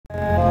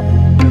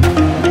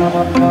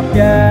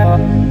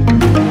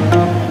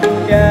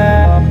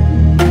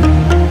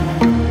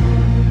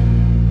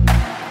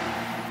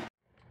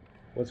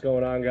What's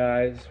going on,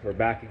 guys? We're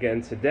back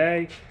again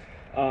today.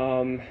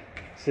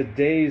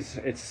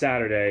 It's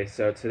Saturday,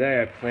 so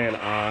today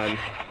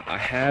I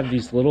have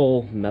these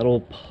little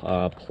metal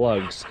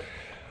plugs.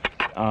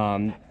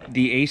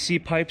 The AC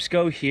pipes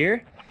go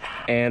here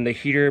and the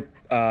heater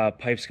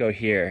pipes go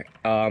here.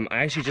 I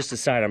actually just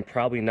decided I'm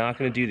probably not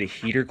going to do the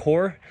heater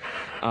core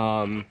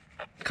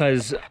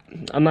because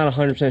I'm not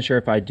 100% sure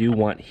if I do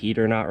want heat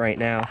or not right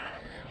now.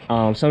 So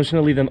I'm just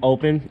going to leave them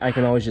open. I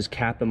can always just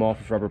cap them off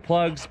with rubber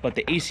plugs, but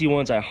the AC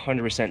ones I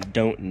 100%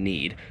 don't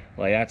need.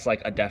 Like, that's like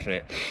a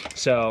definite.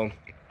 So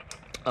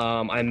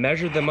I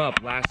measured them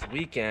up last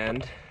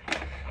weekend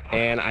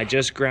and I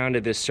just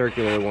grounded this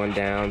circular one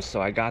down, so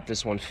I got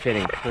this one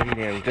fitting pretty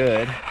damn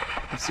good.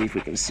 Let's see if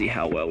we can see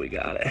how well we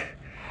got it.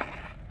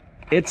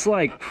 It's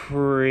like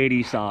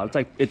pretty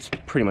solid. It's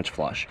pretty much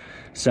flush.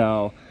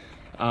 So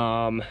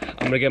I'm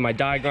gonna get my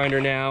die grinder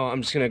now.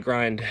 I'm just gonna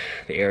grind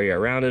the area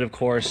around it, of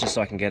course, just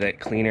so I can get it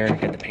cleaner,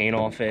 get the paint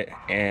off it,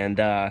 and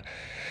I'll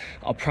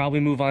probably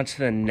move on to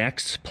the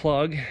next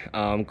plug,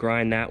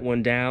 grind that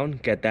one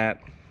down, get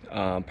that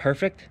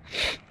perfect,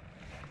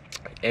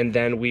 and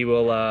then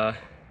we'll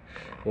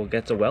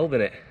get to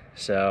welding it.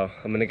 So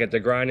I'm gonna get the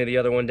grinding the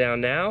other one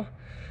down now,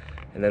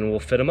 and then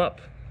we'll fit them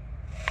up.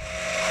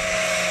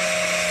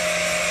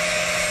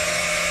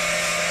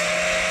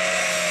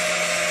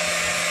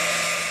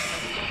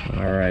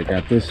 All right,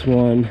 got this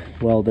one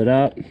grinded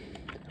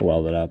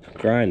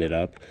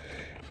up,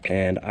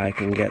 and I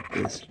can get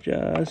this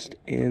just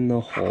in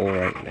the hole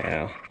right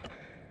now.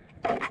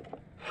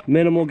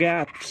 Minimal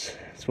gaps,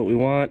 that's what we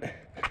want.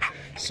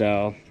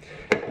 So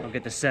I'll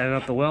get to setting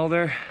up the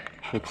welder,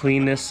 we'll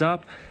clean this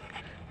up,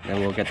 and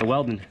we'll get the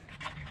welding.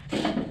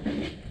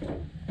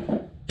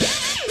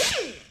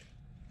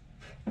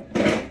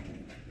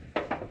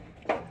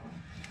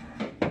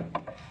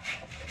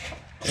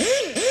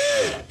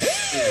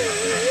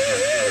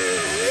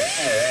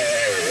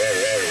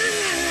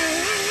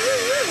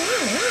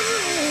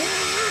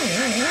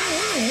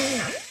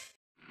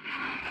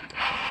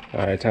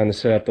 All right, time to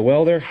set up the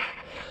welder.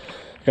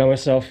 Got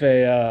myself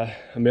a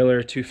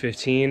Miller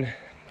 215.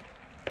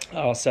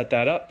 I'll set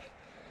that up,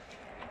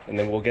 and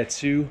then we'll get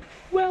to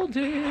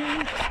welding.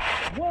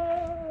 What?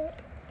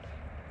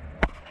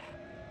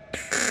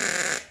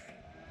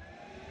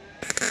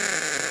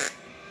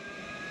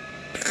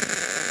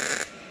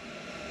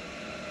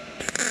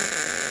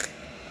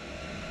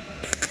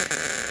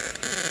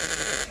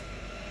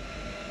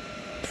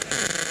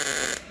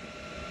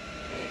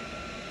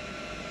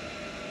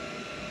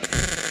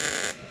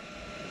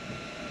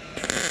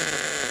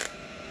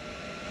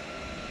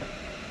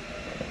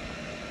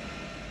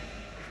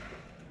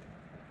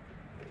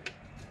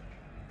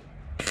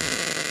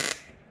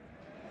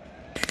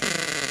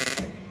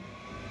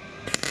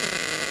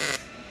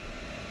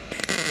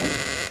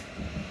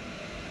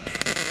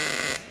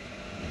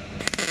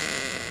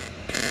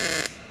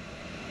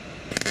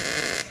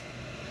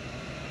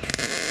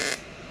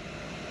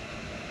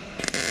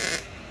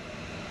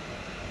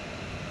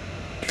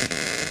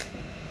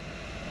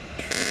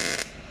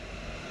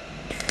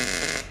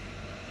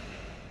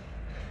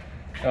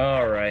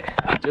 All right,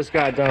 just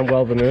got done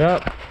welding it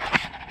up.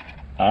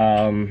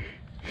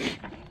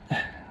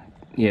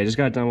 Yeah, just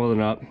got done welding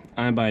it up.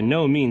 I'm by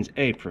no means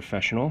a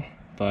professional,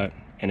 but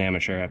an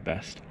amateur at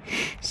best.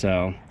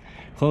 So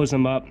close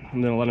them up.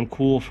 I'm gonna let them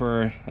cool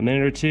for a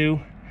minute or two,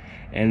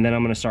 and then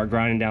I'm gonna start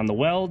grinding down the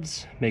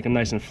welds, make them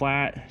nice and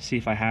flat, see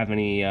if I have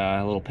any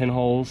little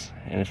pinholes,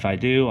 and if I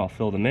do, I'll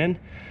fill them in,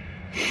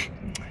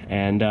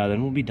 and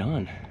then we'll be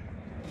done.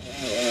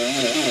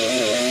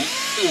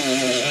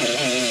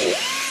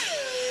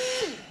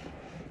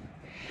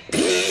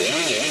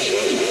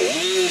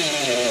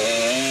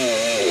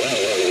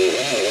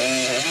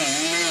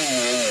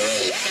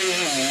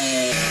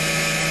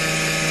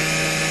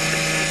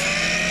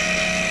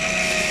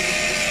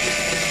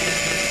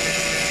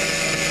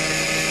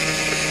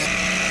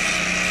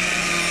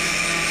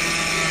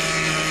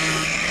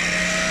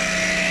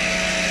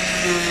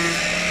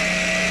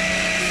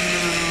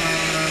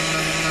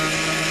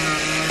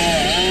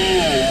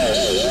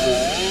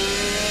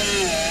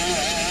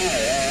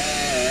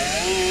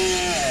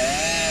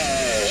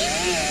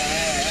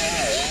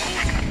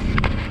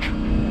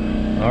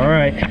 All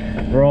right,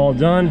 we're all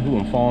done. Ooh,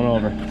 I'm falling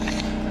over.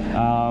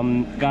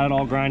 Got it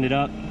all grinded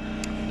up.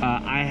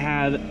 I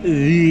have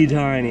the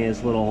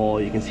tiniest little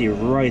hole. You can see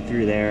right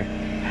through there.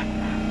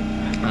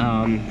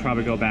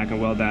 Probably go back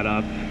and weld that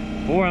up.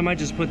 Or I might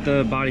just put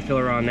the body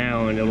filler on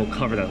now and it'll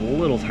cover that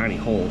little tiny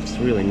hole. It's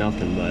really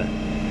nothing, but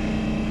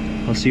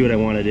I'll see what I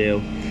want to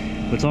do.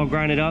 But it's all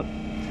grinded up.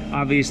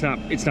 Obviously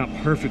it's not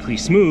perfectly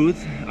smooth,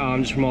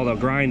 just from all the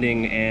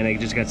grinding, and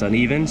it just gets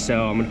uneven.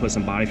 So I'm gonna put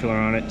some body filler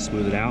on it,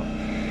 smooth it out.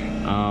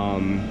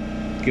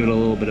 Give it a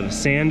little bit of a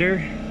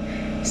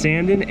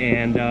sanding,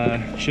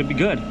 and should be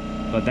good.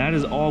 But that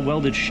is all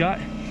welded shut.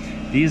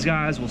 These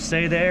guys will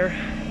stay there,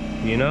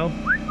 you know.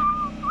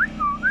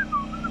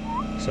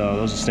 So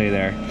those will stay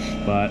there.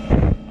 But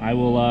I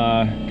will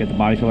get the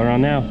body filler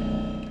on now.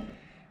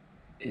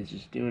 It's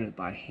just doing it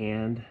by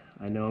hand.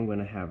 I know I'm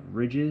gonna have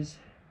ridges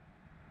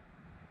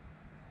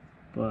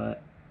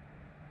but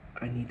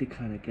I need to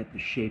kind of get the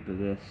shape of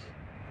this,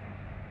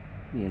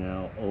 you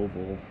know,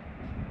 oval.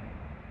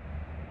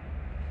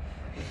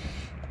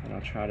 And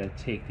I'll try to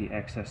take the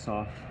excess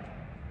off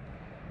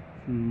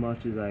as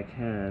much as I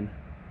can.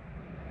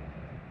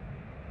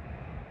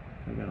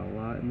 I got a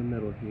lot in the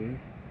middle here,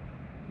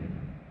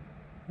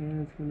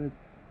 and it's gonna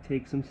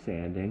take some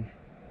sanding,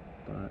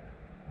 but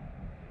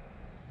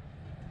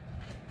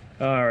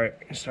all right,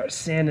 start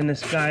sanding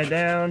this guy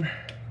down,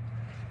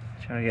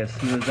 try to get it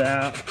smoothed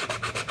out.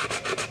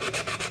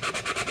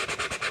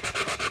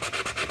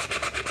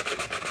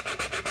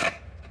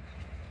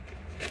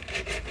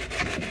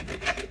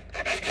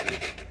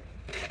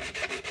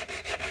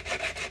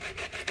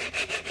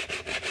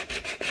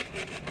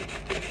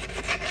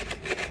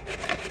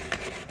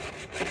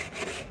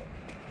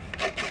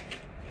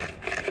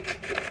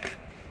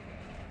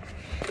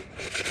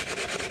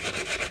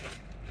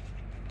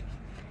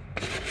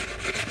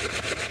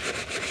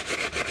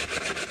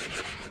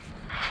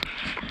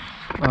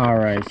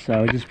 Alright,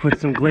 so just put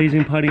some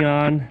glazing putty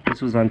on.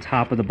 This was on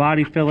top of the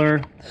body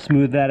filler.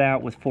 Smooth that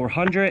out with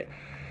 400.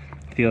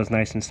 Feels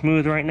nice and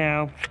smooth right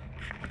now.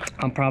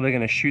 I'm probably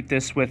going to shoot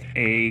this with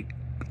a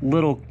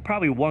little,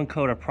 probably 1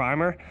 coat of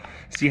primer.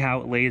 See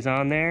how it lays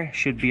on there.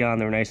 Should be on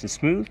there nice and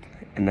smooth.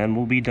 And then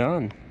we'll be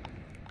done.